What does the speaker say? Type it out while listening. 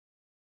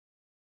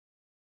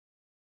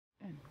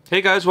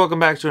Hey guys, welcome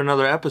back to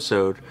another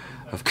episode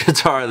of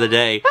Guitar of the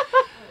Day.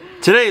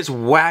 Today is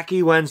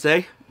Wacky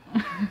Wednesday.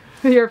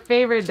 Your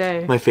favorite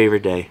day. My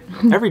favorite day.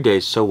 Every day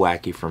is so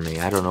wacky for me.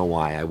 I don't know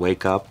why. I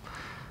wake up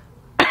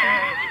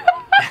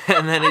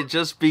and then it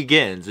just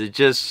begins. It's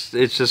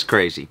just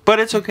crazy. But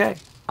it's okay.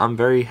 I'm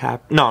very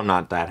happy. No, I'm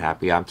not that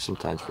happy. I'm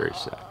sometimes very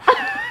sad.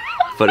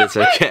 But it's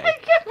okay. I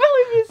can't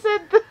believe you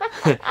said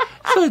that.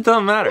 So it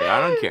doesn't matter. I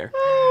don't care.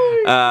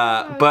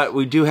 But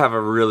we do have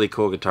a really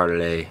cool guitar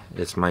today.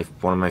 It's one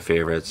of my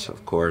favorites,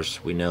 of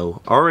course. We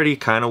know already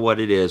kind of what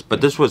it is, but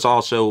this was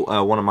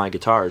also one of my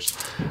guitars.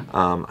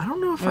 I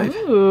don't know if I've...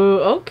 Ooh,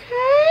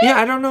 okay.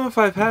 Yeah, I don't know if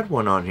I've had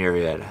one on here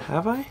yet.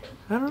 Have I?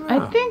 I don't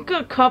know. I think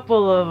a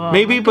couple of them.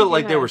 Maybe, but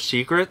like they were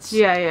secrets.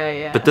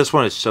 Yeah. But this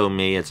one is so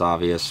me, it's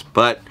obvious.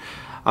 But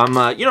I'm,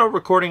 you know,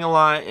 recording a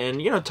lot, and,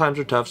 you know, times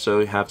are tough, so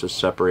we have to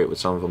separate with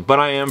some of them. But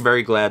I am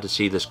very glad to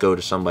see this go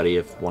to somebody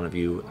if one of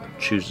you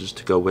chooses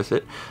to go with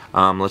it.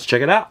 Let's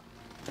check it out.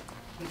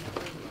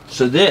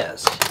 So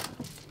this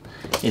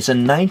is a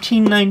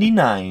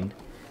 1999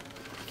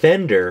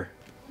 Fender.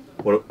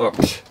 What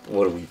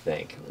do we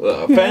think?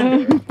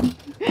 Fender.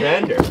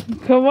 Fender.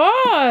 Come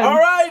on. All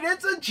right,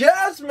 it's a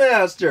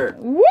Jazzmaster.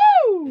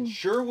 Woo! It's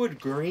Sherwood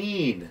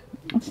green.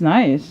 That's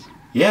nice.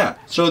 Yeah,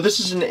 so this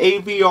is an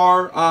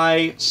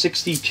AVRI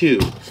 62,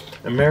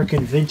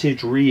 American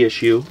Vintage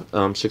reissue,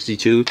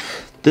 62.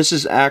 This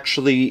is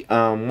actually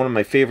one of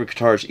my favorite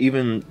guitars,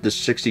 even the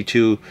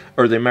 62,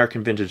 or the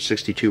American Vintage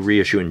 62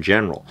 reissue in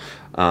general,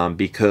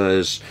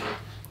 because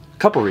a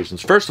couple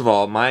reasons. First of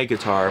all, my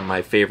guitar,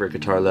 my favorite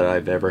guitar that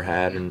I've ever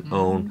had and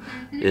own,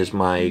 is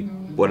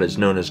what is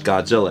known as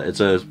Godzilla. It's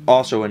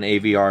also an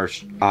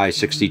AVRI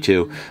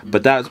 62,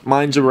 but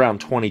mine's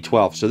around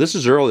 2012. So this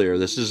is earlier.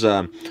 This is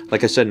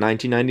like I said,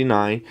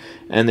 1999,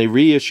 and they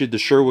reissued the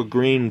Sherwood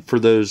green for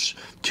those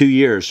 2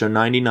 years. So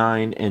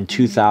 99 and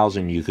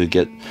 2000, you could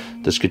get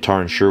this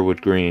guitar in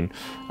Sherwood green.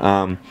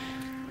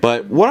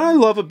 But what I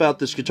love about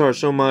this guitar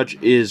so much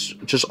is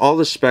just all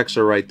the specs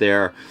are right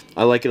there.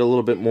 I like it a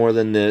little bit more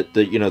than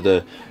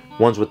the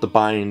ones with the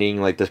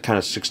binding, like the kind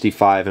of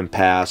 65 and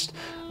past.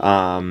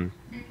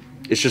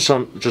 It's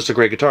just a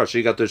great guitar. So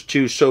you got those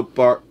two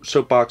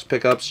soapbox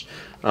pickups.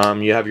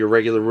 You have your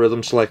regular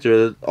rhythm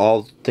selector.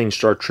 All things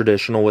start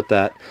traditional with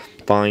that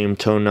volume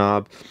tone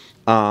knob.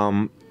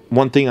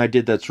 One thing I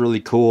did that's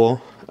really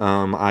cool,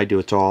 I do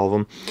it to all of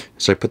them,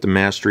 is I put the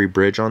Mastery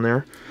bridge on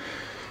there.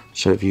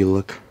 So if you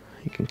look,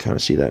 you can kind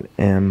of see that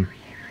M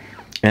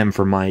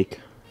for Mike,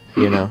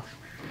 you know.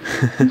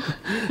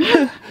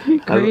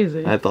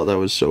 Crazy. I thought that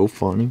was so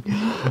funny.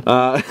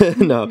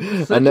 No,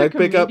 a neck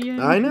pickup.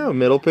 I know,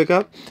 middle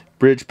pickup,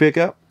 bridge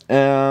pickup.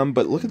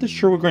 But look at the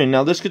Sherwood green.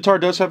 Now this guitar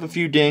does have a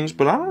few dings,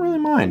 but I don't really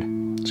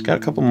mind. It's got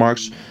a couple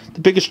marks.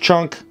 The biggest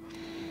chunk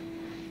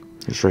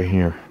is right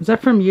here. Is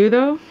that from you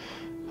though?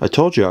 I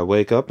told you I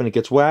wake up and it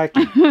gets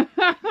wacky.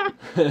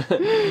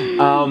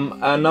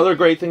 Another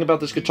great thing about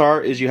this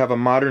guitar is you have a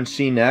modern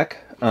C neck.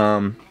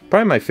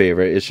 Probably my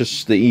favorite. It's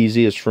just the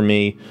easiest for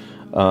me.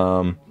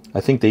 I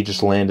think they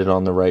just landed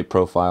on the right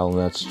profile, and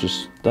that's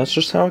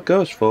just how it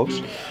goes,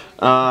 folks.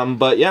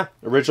 But yeah,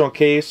 original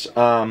case.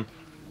 I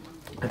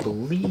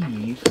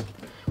believe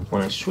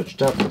when I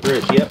switched out the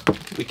bridge, yep,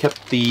 we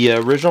kept the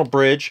original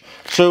bridge.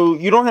 So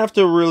you don't have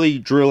to really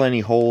drill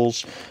any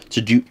holes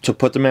to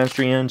put the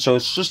Mastery in. So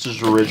it's just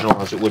as original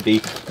as it would be.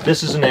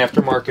 This is an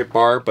aftermarket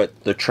bar,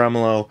 but the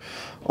tremolo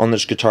on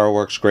this guitar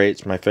works great.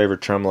 It's my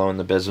favorite tremolo in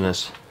the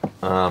business.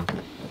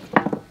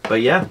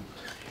 But yeah,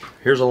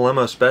 here's a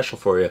Lemmo special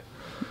for you.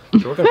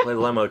 So we're going to play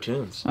Lemmo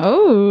tunes.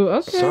 Oh,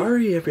 okay.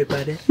 Sorry,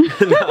 everybody.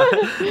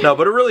 No,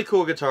 but a really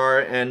cool guitar.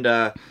 And,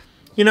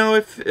 you know,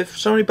 if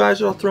somebody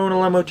buys it, I'll throw in a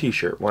Lemmo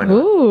t-shirt. Why not?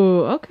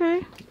 Ooh,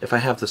 okay. If I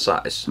have the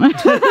size. We'll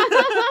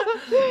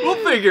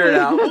figure it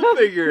out. We'll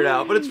figure it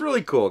out. But it's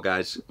really cool,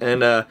 guys.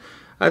 And I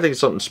think it's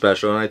something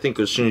special. And I think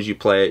as soon as you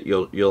play it,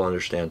 you'll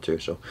understand, too.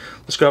 So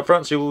let's go up front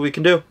and see what we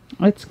can do.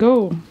 Let's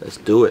go. Let's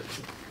do it.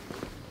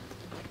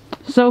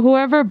 So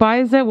whoever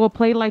buys it will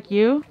play like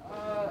you?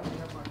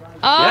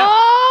 Yeah.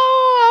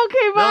 Oh,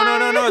 okay,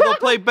 bye. No, they'll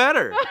play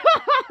better.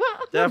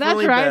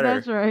 Definitely better.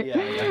 That's right.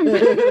 Yeah.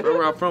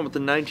 We're up front with the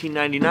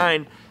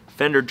 1999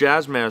 Fender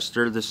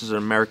Jazzmaster. This is an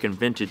American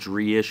Vintage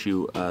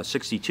reissue,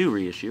 62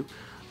 reissue,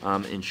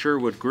 in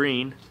Sherwood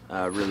green.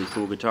 Really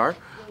cool guitar.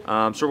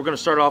 So we're going to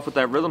start off with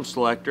that rhythm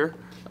selector.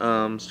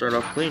 Start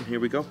off clean. Here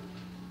we go.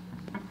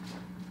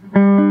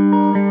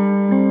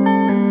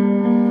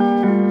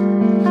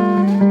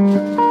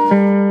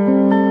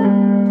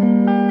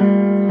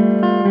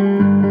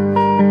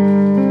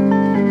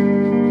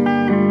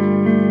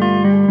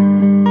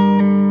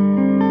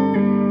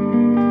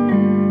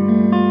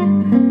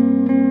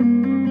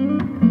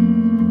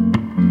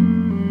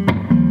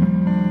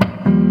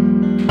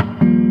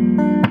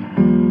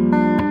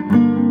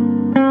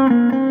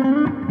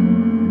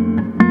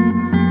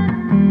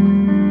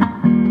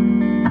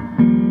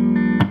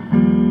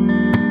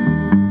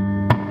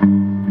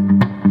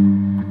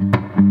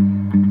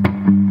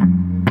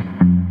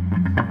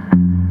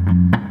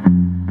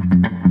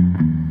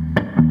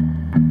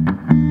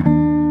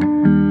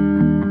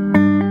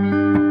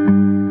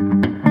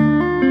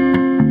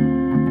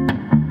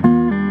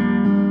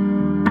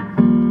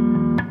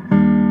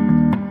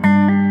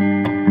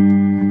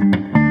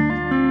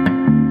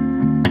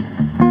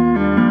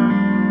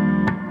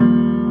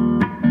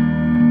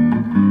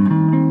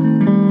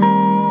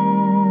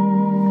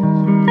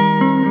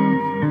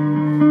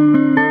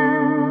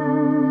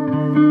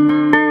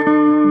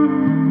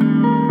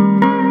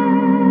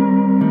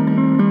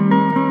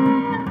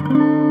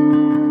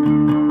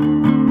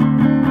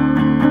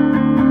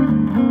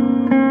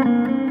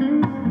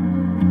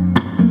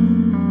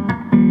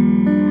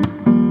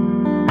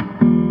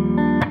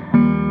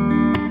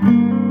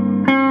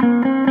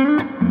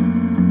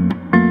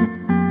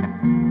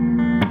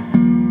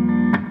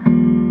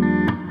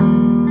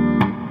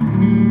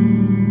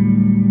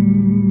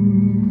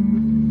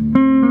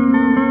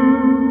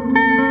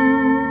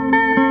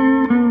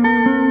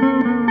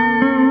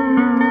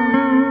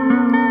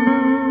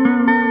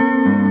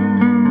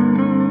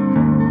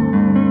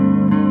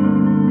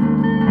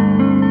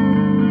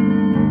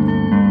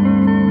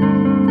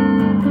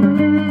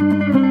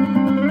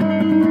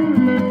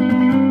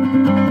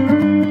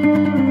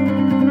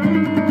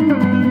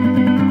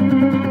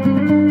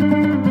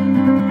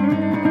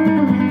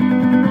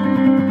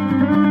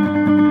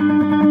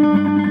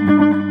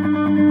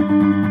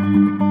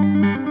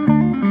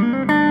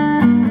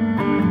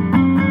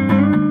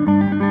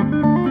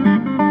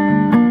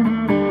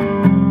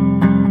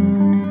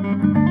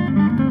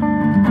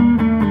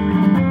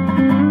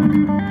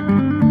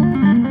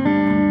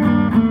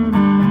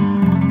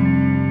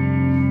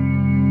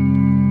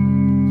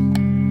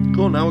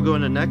 we'll go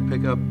into neck,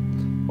 pick up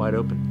wide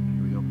open.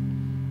 Here we go.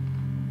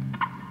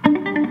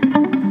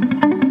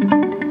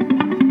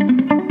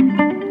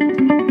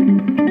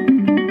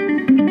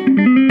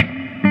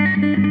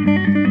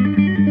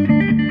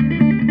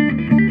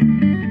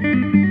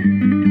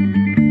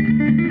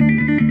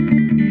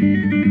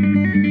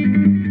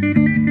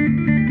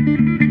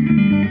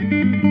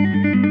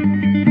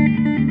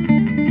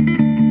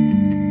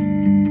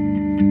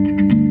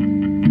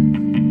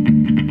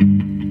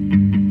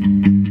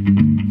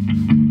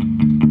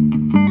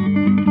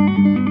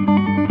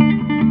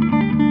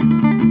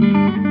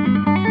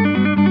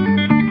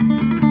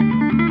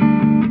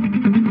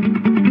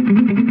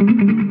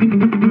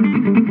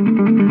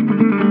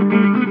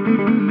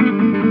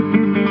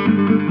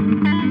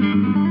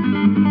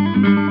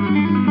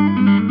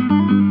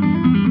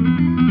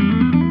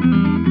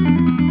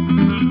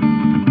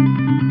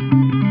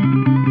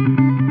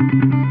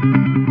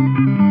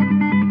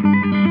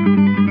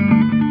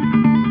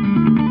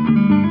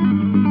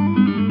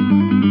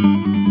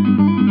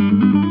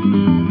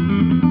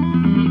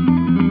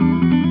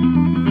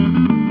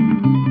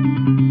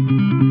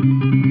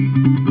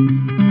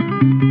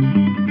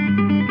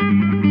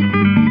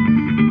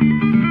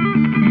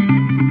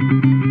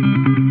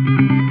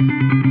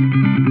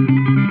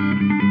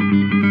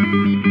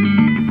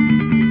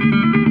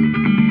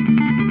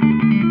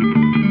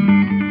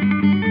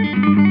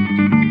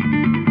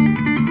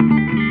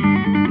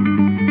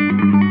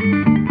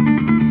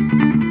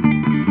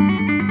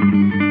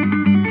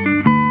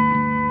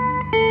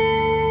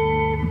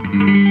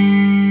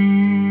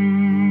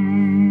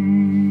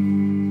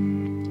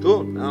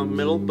 Cool. Now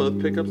middle,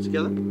 both pickups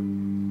together.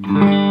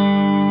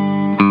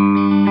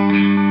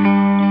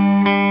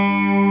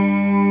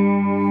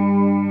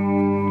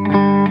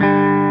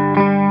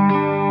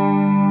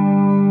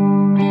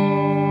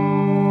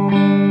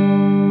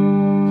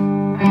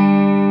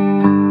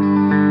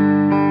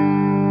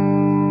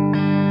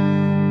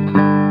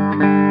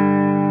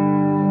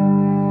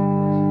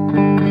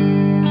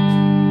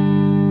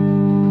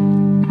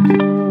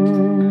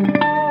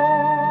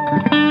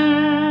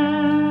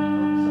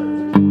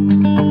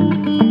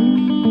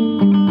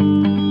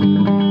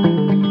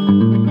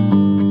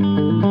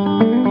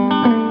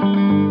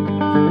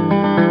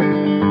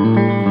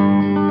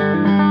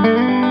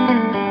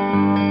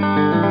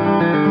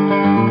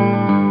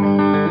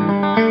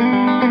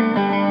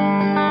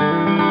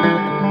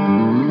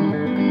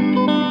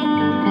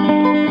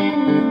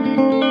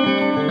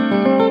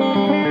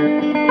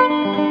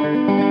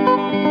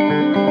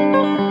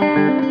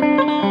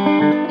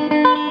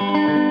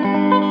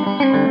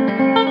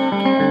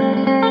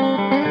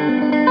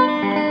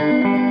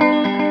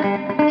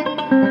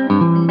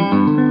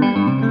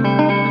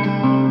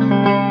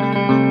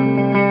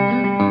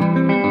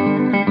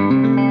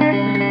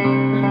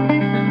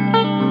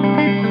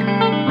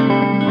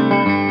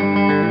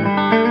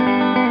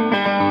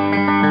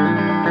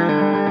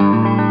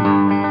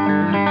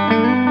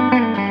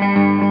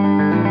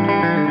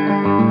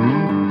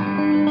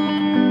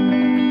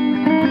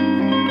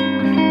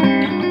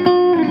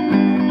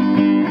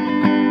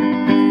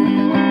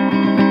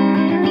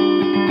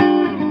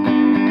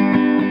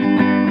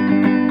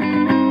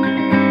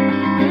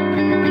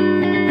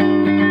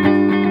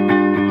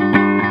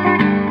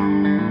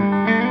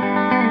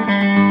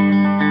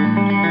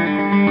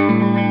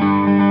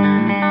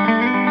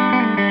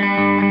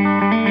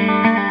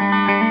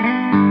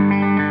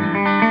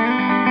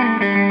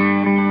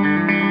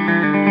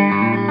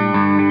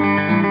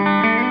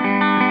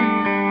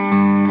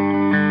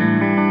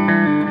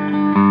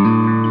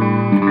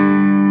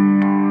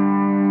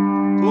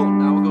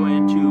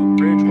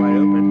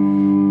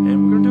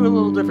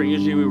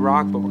 Usually we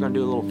rock, but we're going to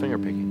do a little finger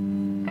picking.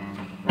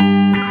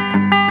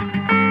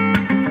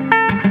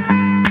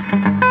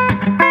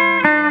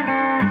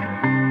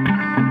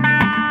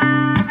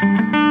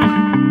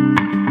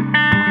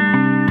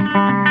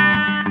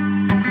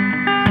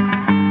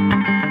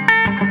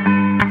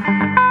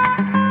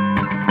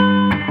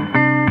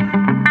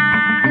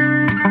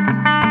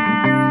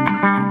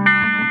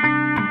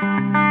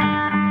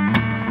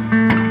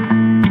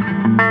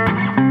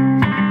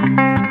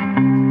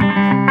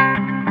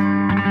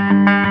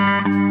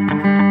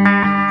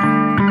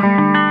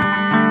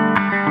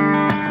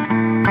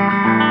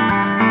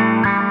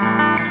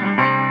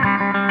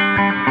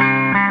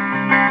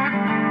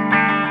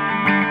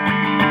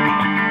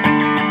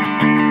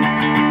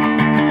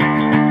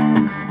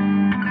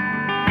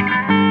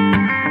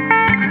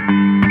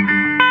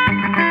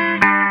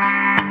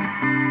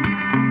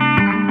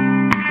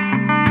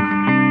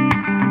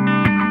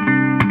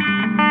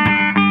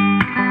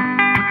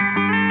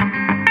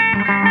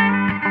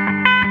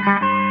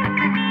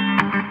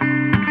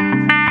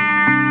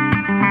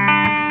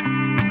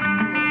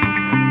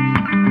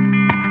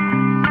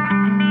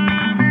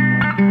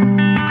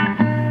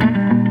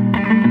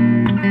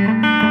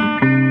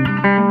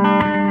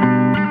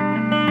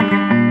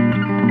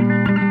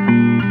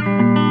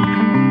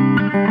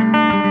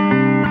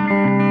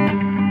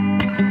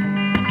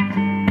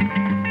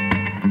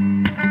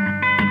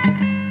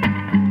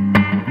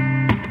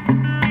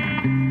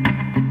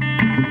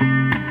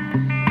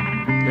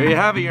 you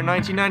have it, your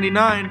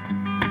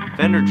 1999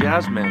 Fender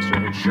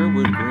Jazzmaster in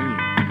Sherwood green.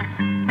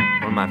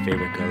 One of my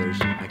favorite colors.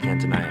 I can't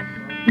deny it.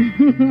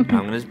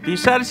 I'm going to be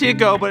sad to see it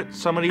go, but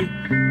somebody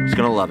is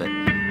going to love it.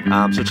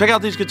 So check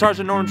out these guitars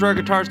at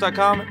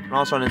NortonDrugGuitars.com and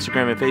also on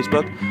Instagram and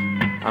Facebook.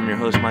 I'm your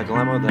host, Michael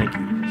Lemmo. Thank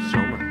you so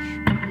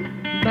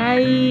much.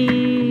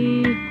 Bye.